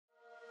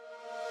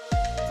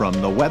From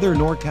the Weather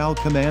NorCal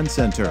Command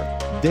Center,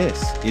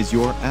 this is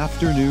your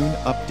afternoon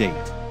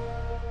update.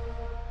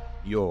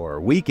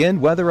 Your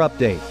weekend weather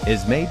update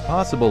is made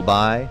possible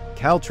by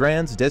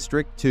Caltrans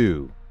District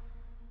 2.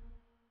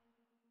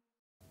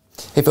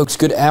 Hey folks,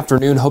 good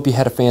afternoon. Hope you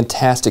had a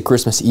fantastic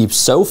Christmas Eve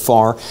so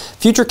far.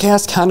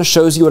 Futurecast kind of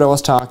shows you what I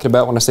was talking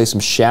about when I say some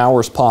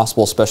showers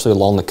possible, especially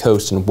along the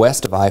coast and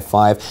west of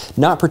I-5.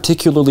 Not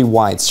particularly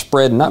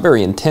widespread, not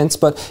very intense,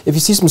 but if you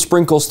see some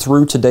sprinkles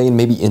through today and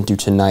maybe into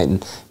tonight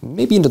and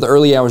maybe into the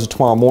early hours of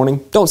tomorrow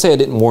morning, don't say I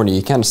didn't warn you.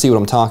 You kind of see what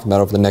I'm talking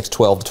about over the next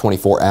 12 to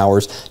 24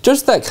 hours.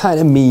 Just that kind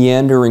of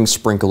meandering,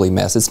 sprinkly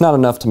mess. It's not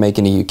enough to make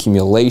any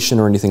accumulation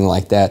or anything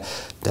like that.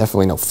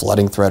 Definitely no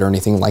flooding threat or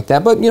anything like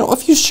that, but you know, a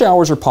few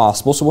showers are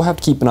possible, so we'll have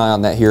to keep an eye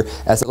on that here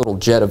as a little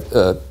jet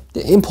of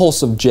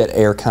impulsive jet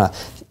air kind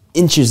of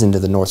inches into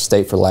the North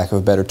State, for lack of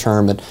a better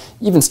term. And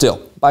even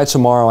still, by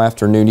tomorrow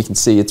afternoon, you can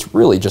see it's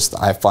really just the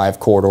I-5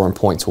 corridor and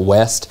points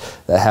west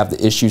that have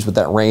the issues with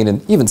that rain,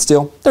 and even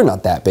still, they're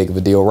not that big of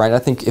a deal, right? I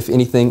think if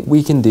anything,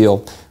 we can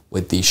deal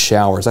with these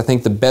showers. I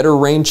think the better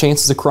rain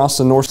chances across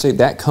the North State,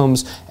 that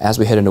comes as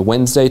we head into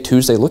Wednesday,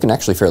 Tuesday, looking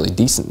actually fairly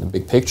decent in the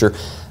big picture.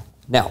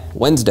 Now,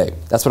 Wednesday,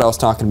 that's what I was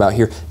talking about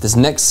here. This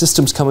next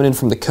system's coming in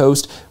from the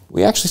coast.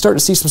 We actually start to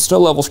see some snow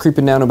levels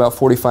creeping down to about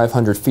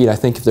 4,500 feet. I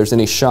think if there's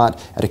any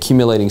shot at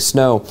accumulating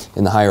snow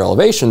in the higher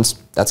elevations,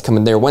 that's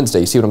coming there Wednesday.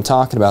 You see what I'm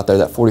talking about there,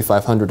 that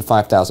 4,500 to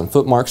 5,000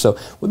 foot mark. So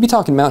we'd be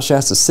talking Mount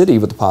Shasta City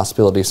with the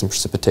possibility of some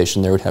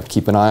precipitation there. We'd have to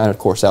keep an eye on, of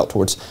course, out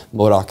towards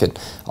Modoc and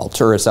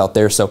Alturas out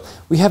there. So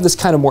we have this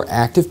kind of more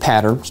active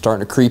pattern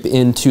starting to creep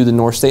into the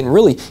North State and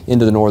really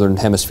into the Northern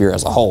Hemisphere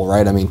as a whole,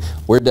 right? I mean,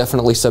 we're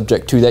definitely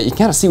subject to that. You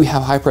kind of see we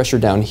have high pressure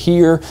down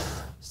here.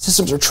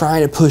 Systems are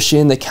trying to push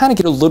in. They kind of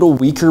get a little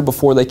weaker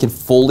before they can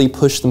fully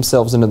push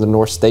themselves into the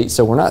North State,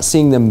 so we're not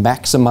seeing them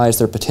maximize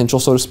their potential,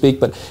 so to speak,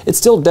 but it's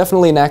still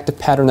definitely an active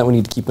pattern that we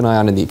need to keep an eye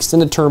on in the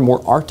extended term.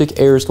 More Arctic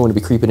air is going to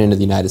be creeping into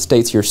the United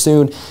States here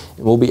soon,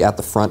 and we'll be at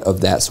the front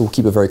of that, so we'll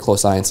keep a very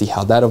close eye and see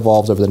how that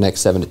evolves over the next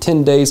 7 to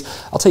 10 days.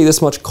 I'll tell you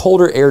this much,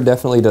 colder air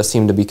definitely does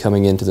seem to be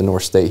coming into the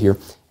North State here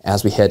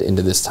as we head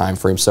into this time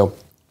frame, so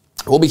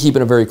we'll be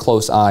keeping a very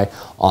close eye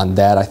on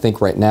that. I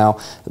think right now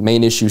the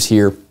main issues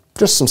here,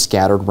 just some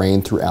scattered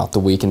rain throughout the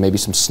week and maybe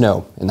some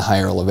snow in the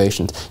higher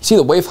elevations. You see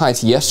the wave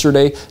heights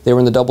yesterday, they were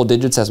in the double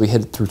digits. As we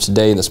headed through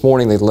today and this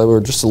morning, they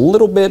lowered just a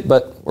little bit,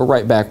 but we're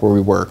right back where we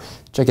were.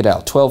 Check it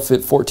out, 12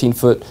 foot, 14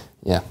 foot.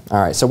 Yeah,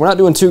 all right, so we're not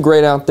doing too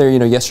great out there. You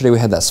know, yesterday we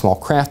had that small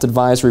craft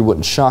advisory.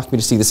 Wouldn't shock me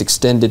to see this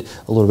extended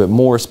a little bit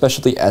more,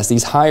 especially as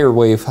these higher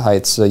wave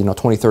heights, 20,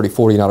 30,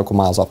 40 nautical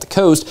miles off the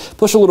coast,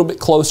 push a little bit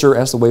closer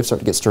as the waves start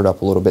to get stirred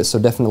up a little bit. So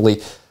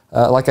definitely,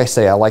 like I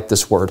say, I like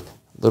this word,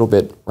 a little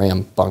bit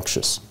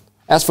rambunctious.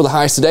 As for the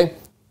highs today,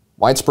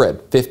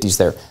 widespread, 50s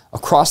there.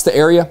 Across the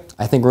area,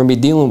 I think we're going to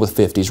be dealing with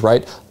 50s,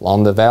 right?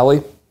 Along the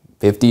valley,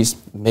 50s,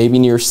 maybe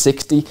near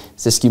 60.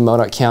 Siskiyou,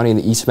 Modoc County in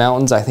the East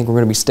Mountains, I think we're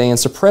going to be staying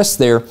suppressed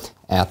there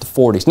at the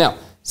 40s. Now,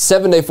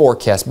 7-day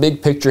forecast,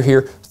 big picture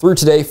here. Through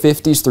today,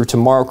 50s. Through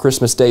tomorrow,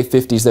 Christmas Day,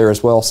 50s there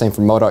as well. Same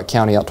for Modoc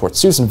County out towards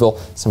Susanville.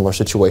 Similar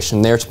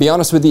situation there. To be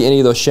honest with you, any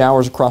of those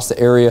showers across the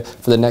area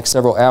for the next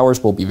several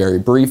hours will be very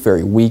brief,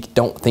 very weak.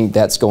 Don't think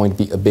that's going to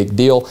be a big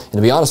deal. And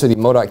to be honest with you,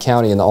 Modoc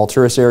County and the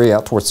Alturas area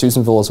out towards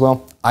Susanville as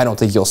well, I don't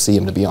think you'll see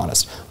them, to be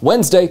honest.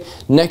 Wednesday,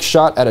 next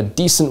shot at a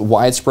decent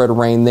widespread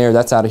rain there.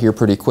 That's out of here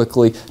pretty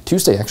quickly.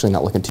 Tuesday, actually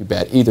not looking too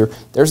bad either.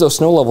 There's those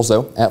snow levels,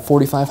 though, at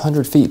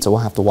 4,500 feet, so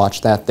we'll have to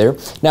watch that there.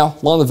 Now,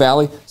 along the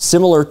valley,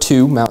 similar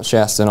to Mount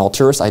Shasta and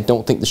Alturas, I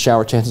don't think the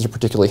shower chances are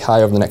particularly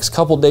high over the next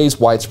couple days.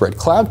 Widespread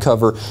cloud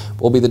cover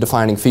will be the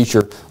defining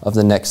feature of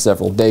the next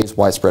several days.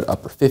 Widespread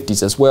upper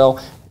 50s as well.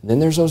 And then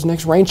there's those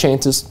next rain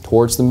chances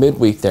towards the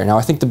midweek there. Now,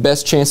 I think the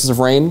best chances of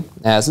rain,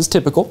 as is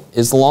typical,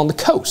 is along the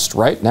coast,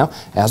 right? Now,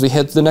 as we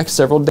head to the next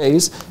several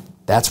days,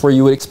 that's where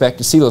you would expect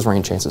to see those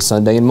rain chances.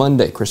 Sunday and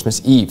Monday,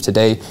 Christmas Eve,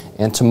 today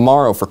and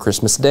tomorrow for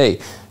Christmas Day.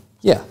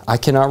 Yeah, I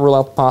cannot rule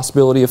out the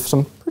possibility of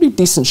some pretty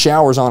decent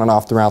showers on and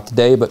off throughout the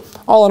day, but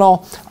all in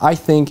all, I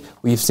think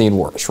we've seen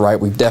worse, right?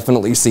 We've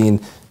definitely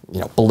seen,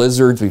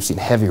 blizzards. We've seen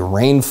heavy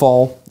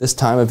rainfall this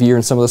time of year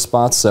in some of the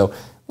spots, so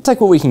we'll take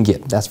what we can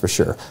get, that's for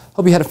sure.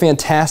 Hope you had a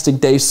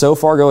fantastic day so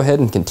far. Go ahead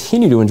and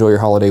continue to enjoy your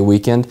holiday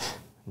weekend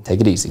and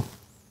take it easy.